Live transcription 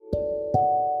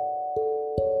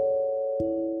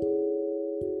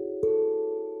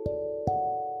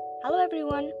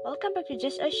welcome back to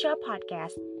Just a Show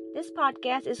podcast. This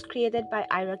podcast is created by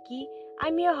Iraki.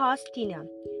 I'm your host, Tina.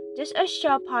 Just a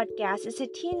Show podcast is a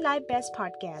teen life based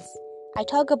podcast. I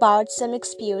talk about some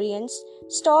experience,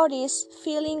 stories,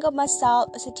 feeling of myself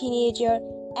as a teenager,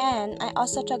 and I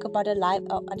also talk about the life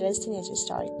of others' teenager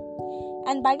story.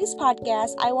 And by this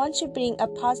podcast, I want to bring a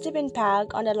positive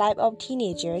impact on the life of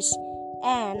teenagers,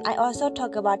 and I also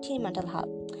talk about teen mental health.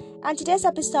 On today's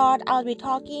episode, I'll be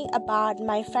talking about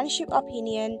my friendship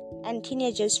opinion and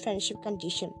teenagers' friendship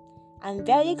condition. I'm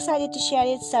very excited to share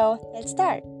it, so let's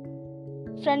start.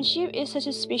 Friendship is such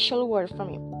a special word for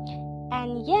me.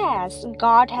 And yes,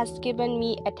 God has given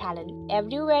me a talent.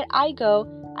 Everywhere I go,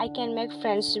 I can make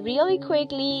friends really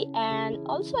quickly and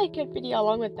also I get pretty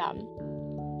along with them.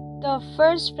 The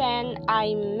first friend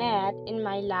I met in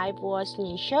my life was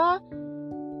Nisha,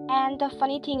 and the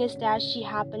funny thing is that she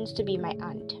happens to be my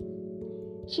aunt.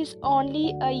 She's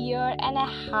only a year and a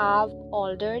half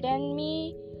older than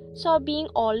me, so being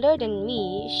older than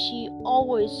me, she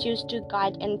always used to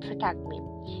guide and protect me,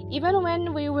 even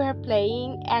when we were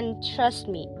playing, and trust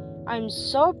me, I'm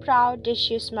so proud that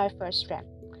she's my first friend.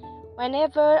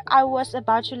 Whenever I was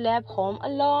about to leave home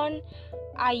alone,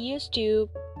 I used to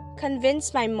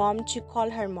convince my mom to call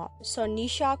her mom so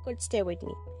Nisha could stay with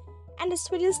me. And the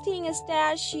sweetest thing is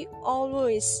that she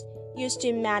always used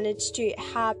to manage to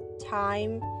have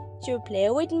time to play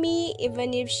with me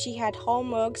even if she had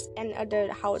homeworks and other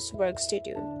houseworks to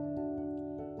do.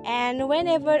 And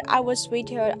whenever I was with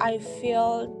her, I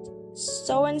felt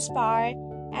so inspired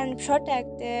and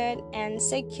protected and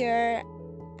secure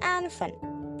and fun.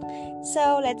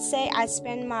 So let's say I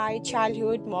spent my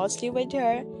childhood mostly with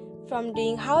her, from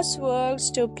doing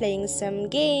houseworks to playing some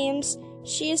games.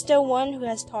 She is the one who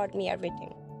has taught me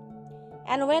everything.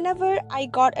 And whenever I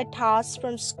got a task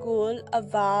from school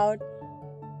about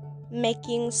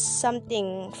making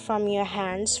something from your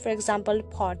hands, for example,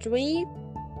 pottery,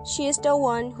 she is the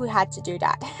one who had to do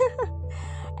that.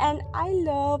 And I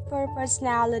love her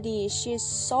personality. She's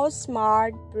so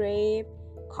smart, brave,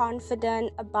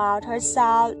 confident about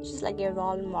herself. She's like a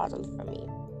role model for me.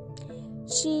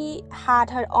 She had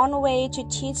her own way to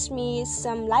teach me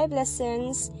some life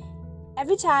lessons.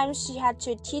 Every time she had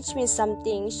to teach me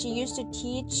something, she used to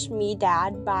teach me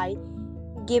that by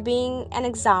giving an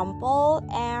example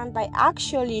and by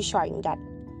actually showing that.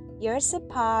 Years have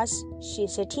passed,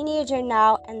 she's a teenager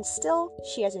now, and still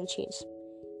she hasn't changed.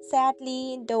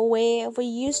 Sadly, the way we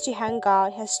used to hang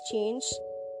out has changed.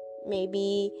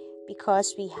 Maybe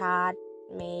because we had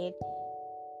made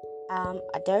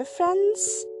other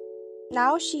friends.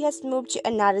 Now she has moved to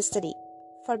another city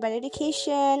for better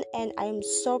education, and I am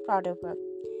so proud of her.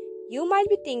 You might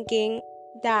be thinking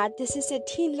that this is a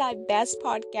Teen Life Best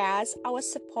podcast. I was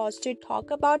supposed to talk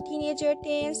about teenager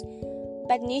things,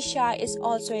 but Nisha is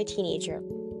also a teenager.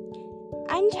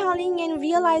 I'm telling and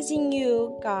realizing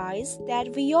you guys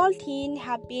that we all teen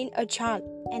have been a child,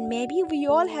 and maybe we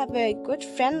all have a good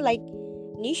friend like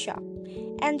Nisha.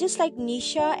 And just like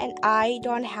Nisha and I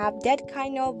don't have that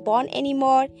kind of bond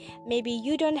anymore, maybe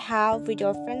you don't have with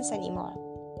your friends anymore.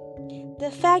 The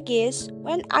fact is,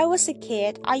 when I was a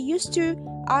kid, I used to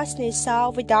ask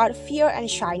Nisha without fear and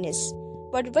shyness.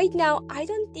 But right now, I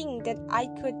don't think that I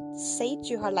could say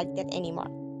to her like that anymore.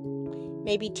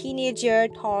 Maybe teenager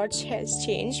thoughts has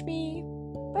changed me.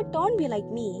 But don't be like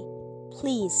me.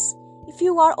 Please, if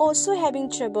you are also having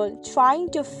trouble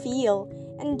trying to feel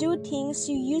and do things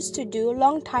you used to do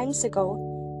long times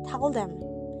ago, tell them.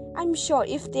 I'm sure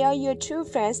if they are your true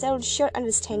friends, they will sure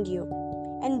understand you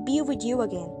and be with you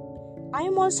again. I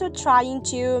am also trying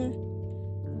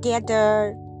to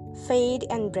gather faith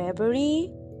and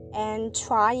bravery and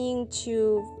trying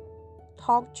to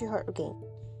talk to her again.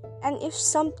 And if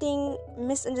something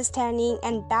misunderstanding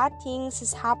and bad things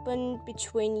has happened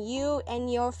between you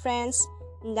and your friends,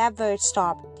 never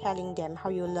stop telling them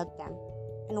how you love them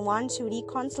and want to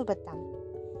reconcile with them.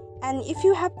 And if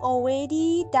you have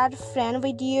already that friend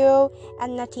with you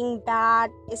and nothing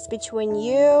bad is between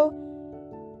you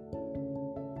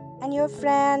and your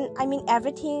friend,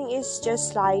 everything is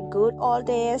just like good all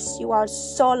days, you are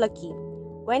so lucky.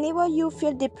 Whenever you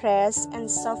feel depressed and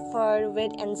suffer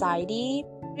with anxiety,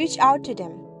 reach out to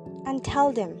them and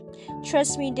tell them.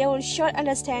 Trust me, they will sure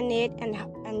understand it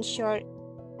and sure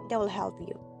they will help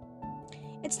you.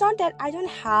 It's not that I don't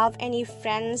have any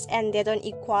friends and they don't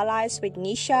equalize with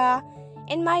Nisha.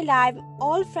 In my life,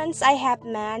 all friends I have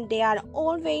met, they are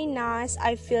all very nice.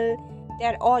 I feel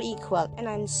they're all equal and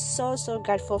I'm so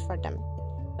grateful for them.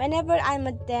 Whenever I'm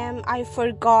with them, I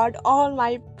forgot all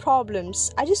my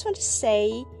problems. I just want to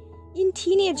say, in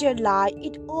teenager life,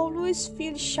 it always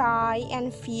feels shy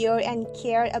and fear and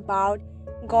care about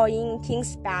going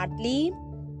things badly,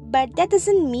 but that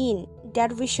doesn't mean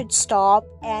that we should stop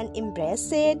and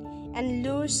embrace it and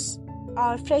lose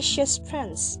our precious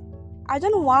friends. I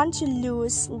don't want to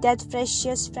lose that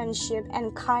precious friendship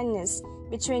and kindness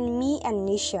between me and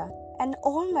Nisha and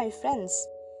all my friends,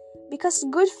 because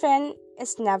good friend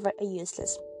is never a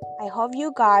useless. I hope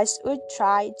you guys would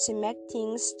try to make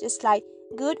things just like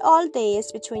good old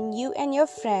days between you and your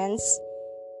friends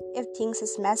if things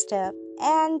is messed up.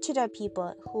 And to the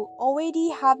people who already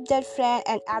have that friend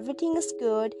and everything is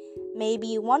good,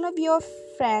 maybe one of your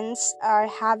friends are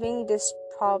having this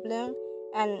problem,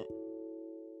 and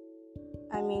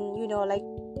like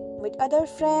with other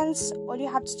friends, all you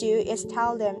have to do is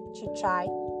tell them to try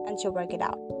and to work it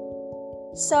out.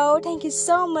 So thank you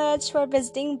so much for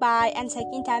visiting by and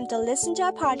taking time to listen to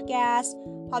our podcast.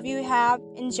 Hope you have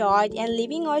enjoyed and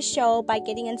leaving our show by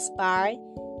getting inspired.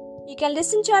 You can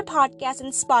listen to our podcast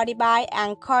on Spotify,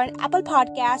 Anchor, Apple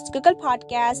Podcasts, Google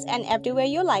Podcasts, and everywhere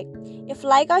you like. If you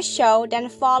like our show, then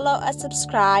follow us,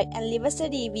 subscribe, and leave us a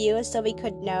review so we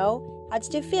could know how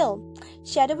did you feel.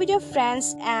 Share it with your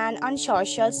friends and on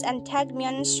socials, and tag me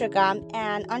on Instagram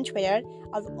and on Twitter.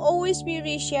 I'll always be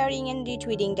resharing and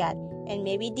retweeting that, and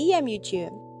maybe DM you too.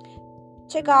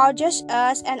 Check out Just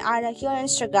Us and Ira on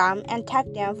Instagram and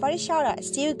tag them for a shout out.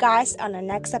 See you guys on the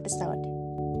next episode.